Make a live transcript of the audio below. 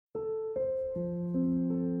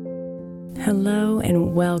Hello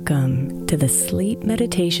and welcome to the Sleep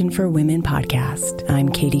Meditation for Women podcast. I'm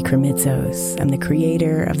Katie Kremitzos. I'm the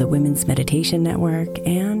creator of the Women's Meditation Network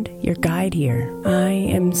and your guide here. I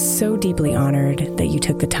am so deeply honored that you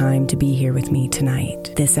took the time to be here with me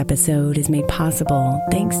tonight. This episode is made possible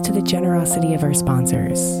thanks to the generosity of our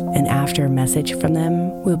sponsors. And after a message from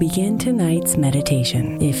them, we'll begin tonight's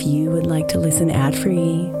meditation. If you would like to listen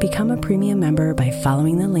ad-free, become a premium member by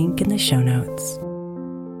following the link in the show notes.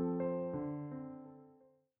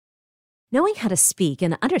 Knowing how to speak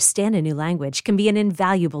and understand a new language can be an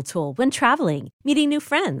invaluable tool when traveling, meeting new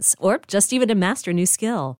friends, or just even to master a new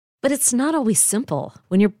skill. But it's not always simple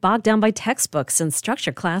when you're bogged down by textbooks and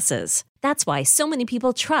structured classes. That's why so many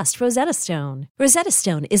people trust Rosetta Stone. Rosetta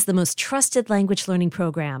Stone is the most trusted language learning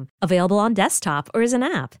program, available on desktop or as an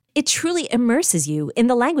app. It truly immerses you in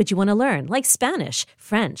the language you want to learn, like Spanish,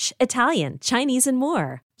 French, Italian, Chinese, and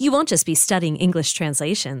more. You won't just be studying English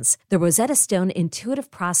translations. The Rosetta Stone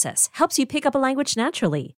intuitive process helps you pick up a language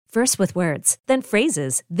naturally, first with words, then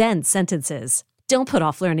phrases, then sentences. Don't put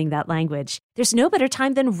off learning that language. There's no better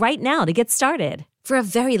time than right now to get started. For a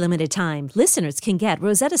very limited time, listeners can get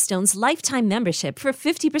Rosetta Stone's lifetime membership for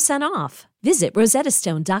 50% off. Visit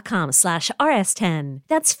rosettastone.com/rs10.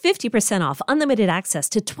 That's 50% off unlimited access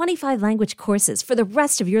to 25 language courses for the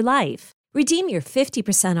rest of your life. Redeem your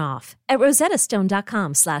 50% off at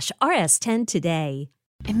rosettastone.com/rs10 today.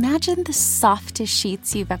 Imagine the softest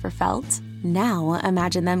sheets you've ever felt. Now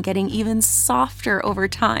imagine them getting even softer over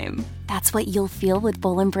time. That's what you'll feel with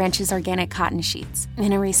Boll & Branch's organic cotton sheets.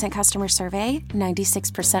 In a recent customer survey,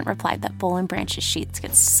 96% replied that Boll & Branch's sheets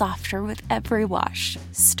get softer with every wash.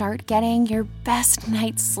 Start getting your best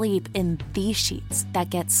night's sleep in these sheets that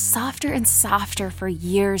get softer and softer for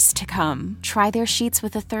years to come. Try their sheets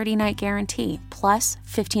with a 30-night guarantee, plus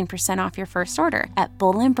 15% off your first order at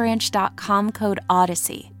bollandbranch.com code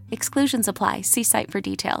Odyssey. Exclusions apply. See site for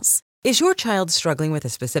details. Is your child struggling with a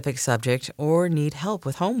specific subject or need help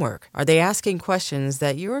with homework? Are they asking questions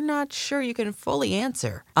that you're not sure you can fully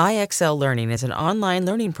answer? IXL Learning is an online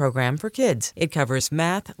learning program for kids. It covers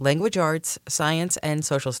math, language arts, science, and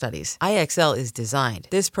social studies. IXL is designed.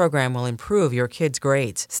 This program will improve your kids'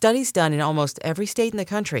 grades. Studies done in almost every state in the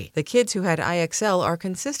country. The kids who had IXL are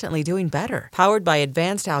consistently doing better. Powered by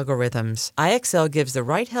advanced algorithms, IXL gives the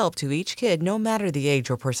right help to each kid no matter the age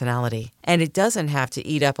or personality. And it doesn't have to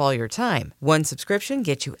eat up all your time. One subscription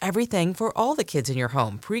gets you everything for all the kids in your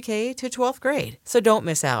home, pre-K to 12th grade. So don't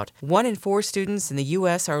miss out. 1 in 4 students in the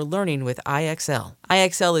U.S. are learning with IXL.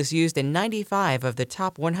 IXL is used in 95 of the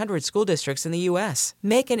top 100 school districts in the U.S.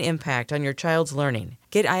 Make an impact on your child's learning.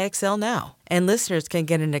 Get IXL now. And listeners can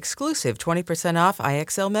get an exclusive 20% off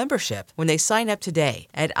IXL membership when they sign up today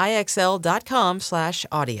at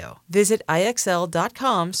IXL.com/audio. Visit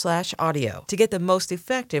IXL.com/audio to get the most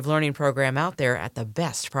effective learning program out there at the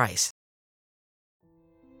best price.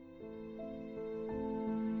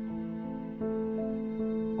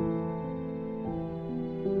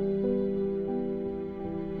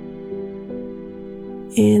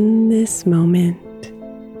 In this moment,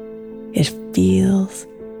 it feels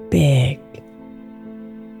big,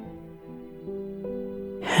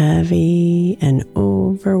 heavy, and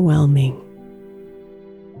overwhelming.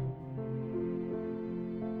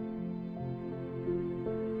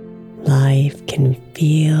 Life can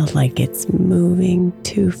feel like it's moving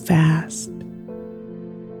too fast,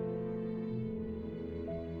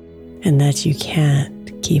 and that you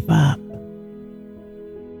can't keep up.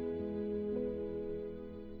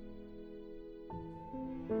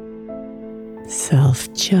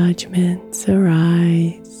 Self-judgments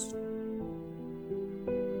arise.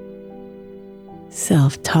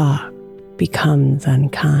 Self-talk becomes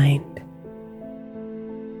unkind.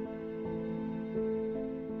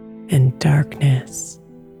 And darkness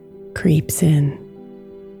creeps in.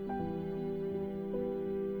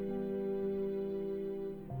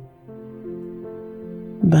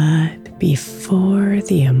 But before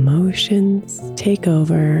the emotions take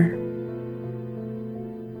over,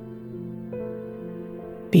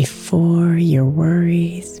 before your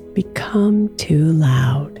worries become too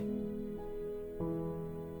loud,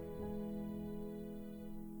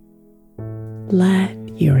 let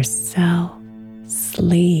yourself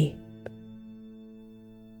sleep,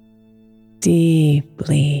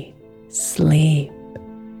 deeply sleep,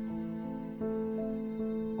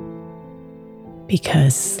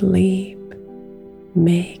 because sleep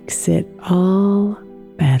makes it all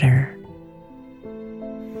better.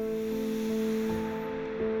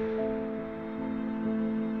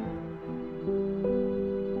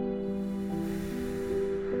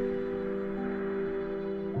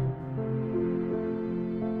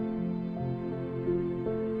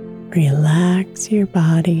 Relax your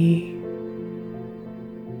body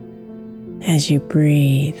as you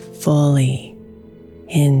breathe fully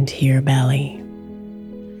into your belly,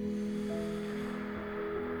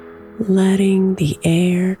 letting the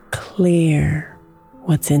air clear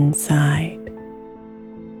what's inside.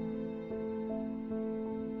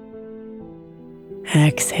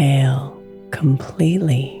 Exhale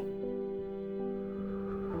completely,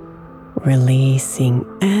 releasing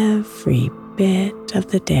every bit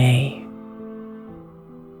of the day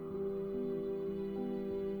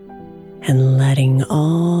and letting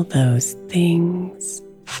all those things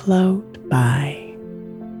float by.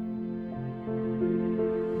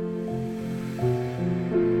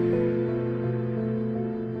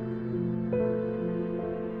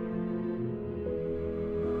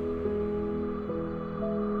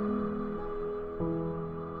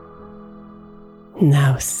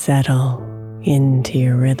 Now settle into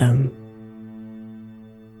your rhythm.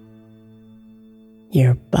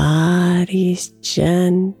 Your body's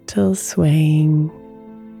gentle swaying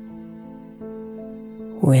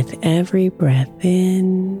with every breath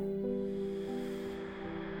in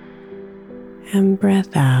and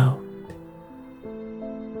breath out.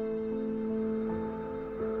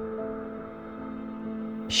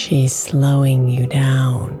 She's slowing you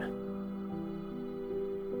down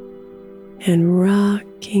and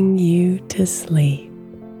rocking you to sleep.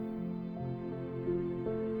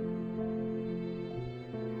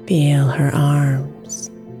 Feel her arms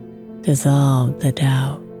dissolve the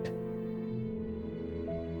doubt.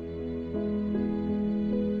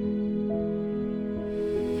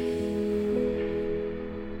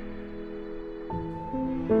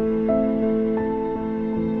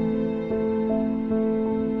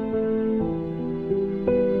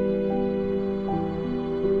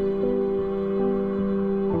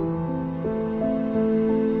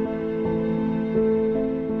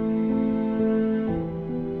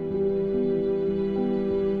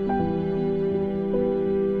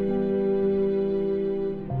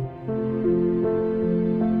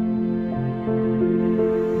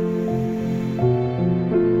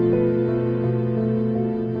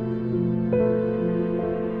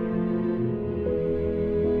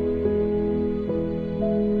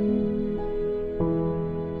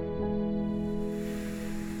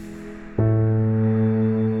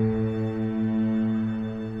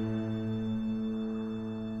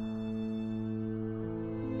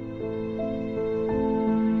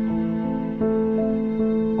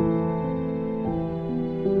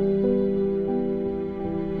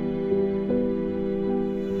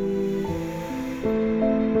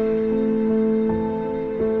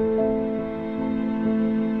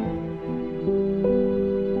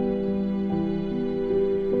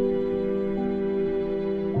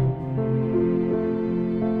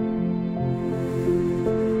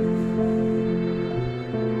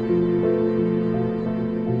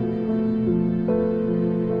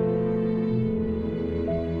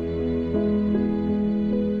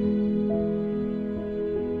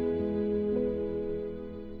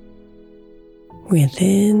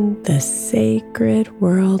 Within the sacred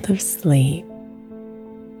world of sleep,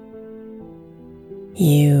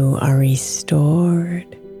 you are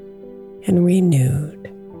restored and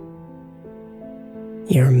renewed.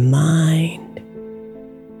 Your mind,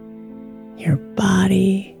 your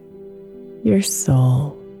body, your soul.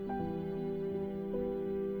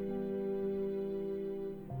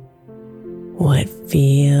 What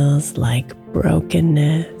feels like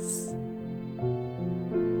brokenness,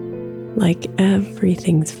 like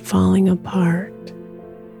everything's falling apart,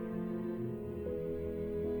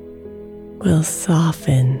 will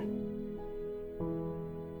soften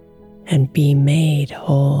and be made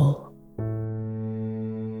whole.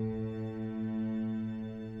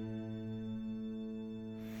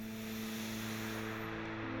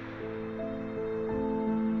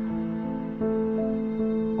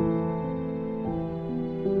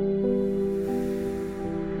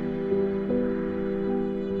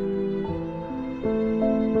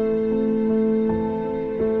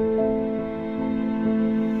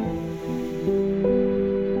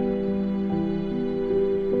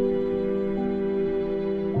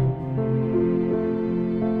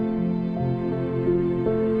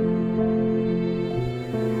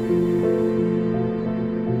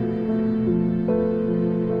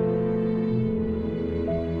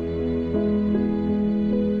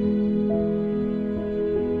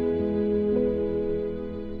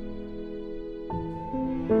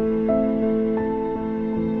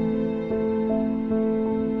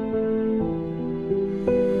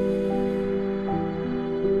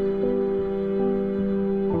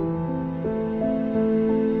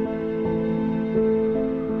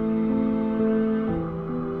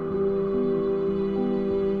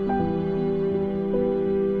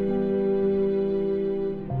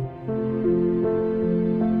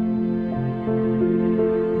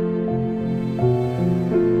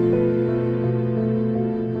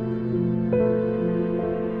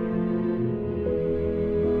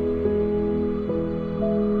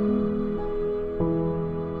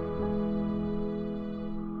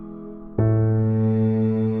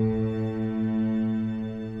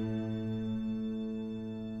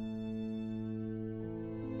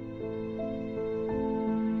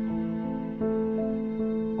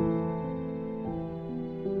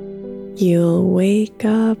 you'll wake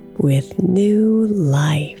up with new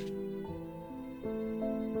life,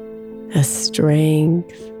 a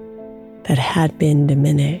strength that had been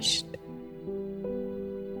diminished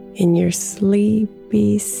in your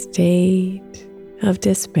sleepy state of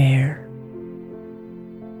despair.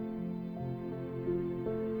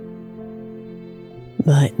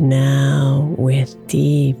 But now, with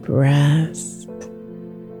deep rest,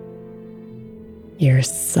 you're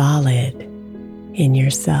solid in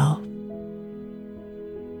yourself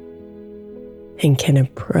and can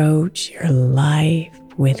approach your life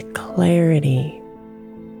with clarity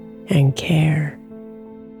and care.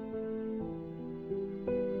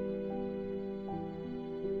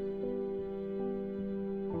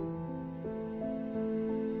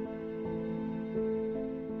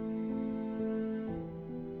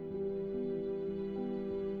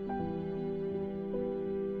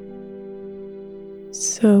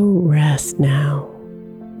 So rest now,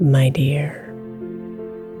 my dear.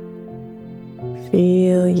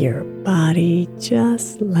 Feel your body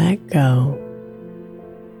just let go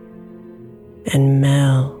and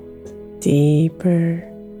melt deeper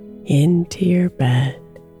into your bed.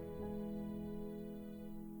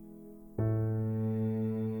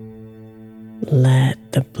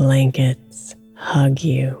 Let the blankets hug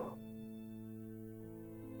you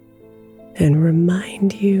and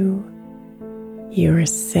remind you you're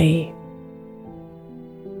safe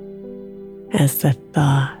as the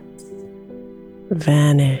thoughts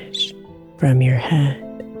vanish from your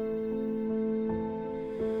head.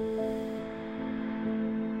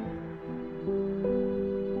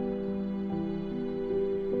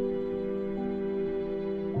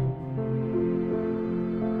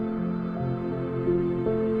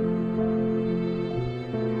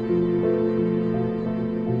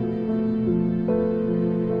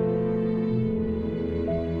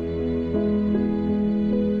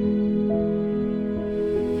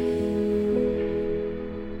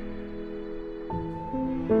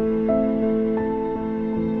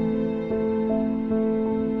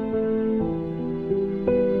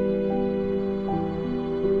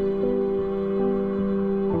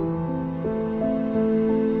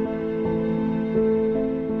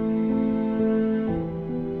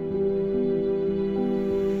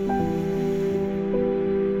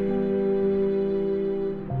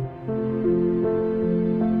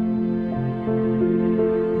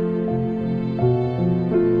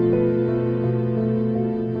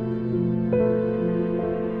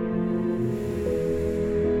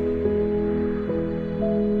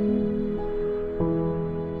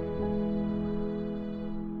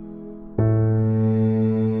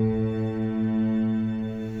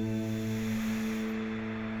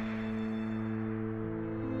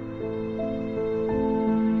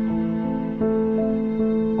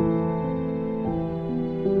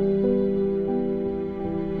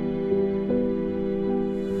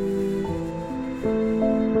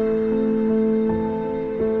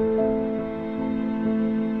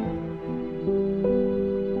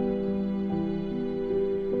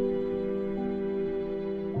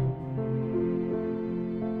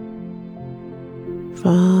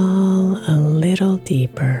 Fall a little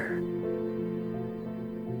deeper.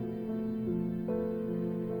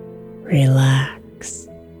 Relax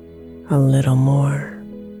a little more.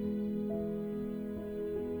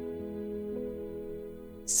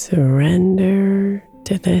 Surrender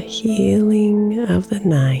to the healing of the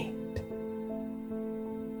night.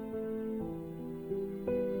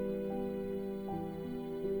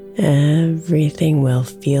 Everything will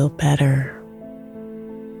feel better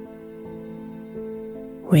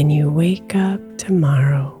when you wake up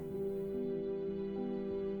tomorrow.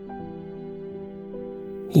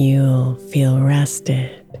 You'll feel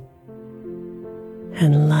rested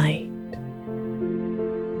and light.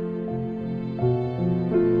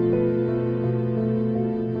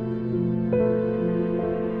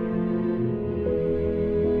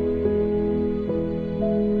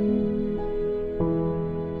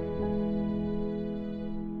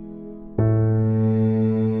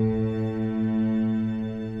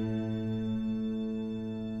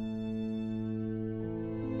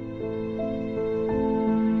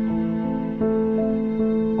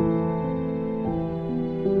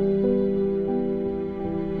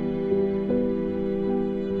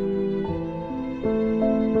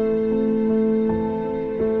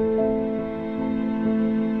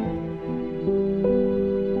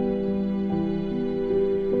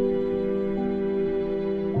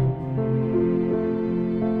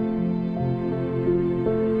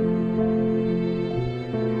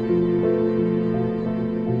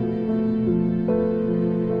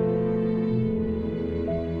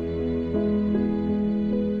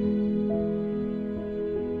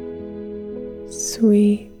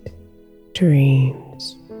 Sweet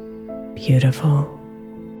dreams, beautiful.